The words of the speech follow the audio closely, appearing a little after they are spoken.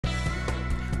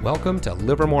Welcome to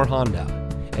Livermore Honda,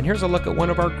 and here's a look at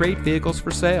one of our great vehicles for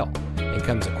sale. It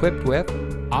comes equipped with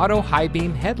auto high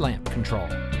beam headlamp control,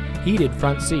 heated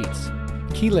front seats,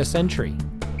 keyless entry,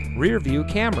 rear view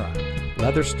camera,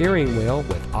 leather steering wheel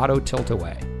with auto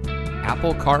tilt-away,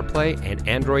 Apple CarPlay and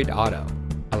Android Auto,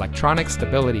 electronic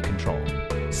stability control,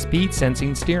 speed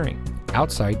sensing steering,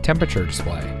 outside temperature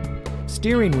display,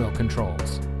 steering wheel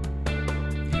controls.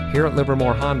 Here at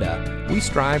Livermore Honda, we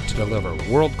strive to deliver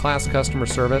world-class customer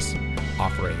service,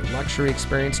 offer a luxury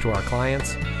experience to our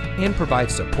clients, and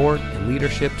provide support and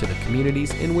leadership to the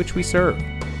communities in which we serve.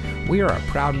 We are a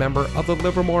proud member of the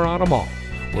Livermore Auto Mall,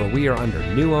 where we are under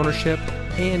new ownership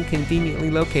and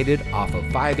conveniently located off of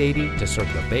 580 to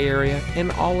serve the Bay Area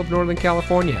and all of Northern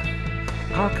California.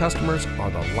 Our customers are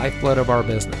the lifeblood of our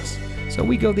business, so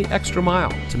we go the extra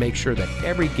mile to make sure that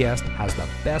every guest has the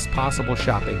best possible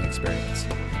shopping experience.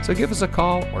 So give us a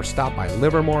call or stop by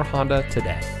Livermore Honda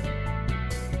today.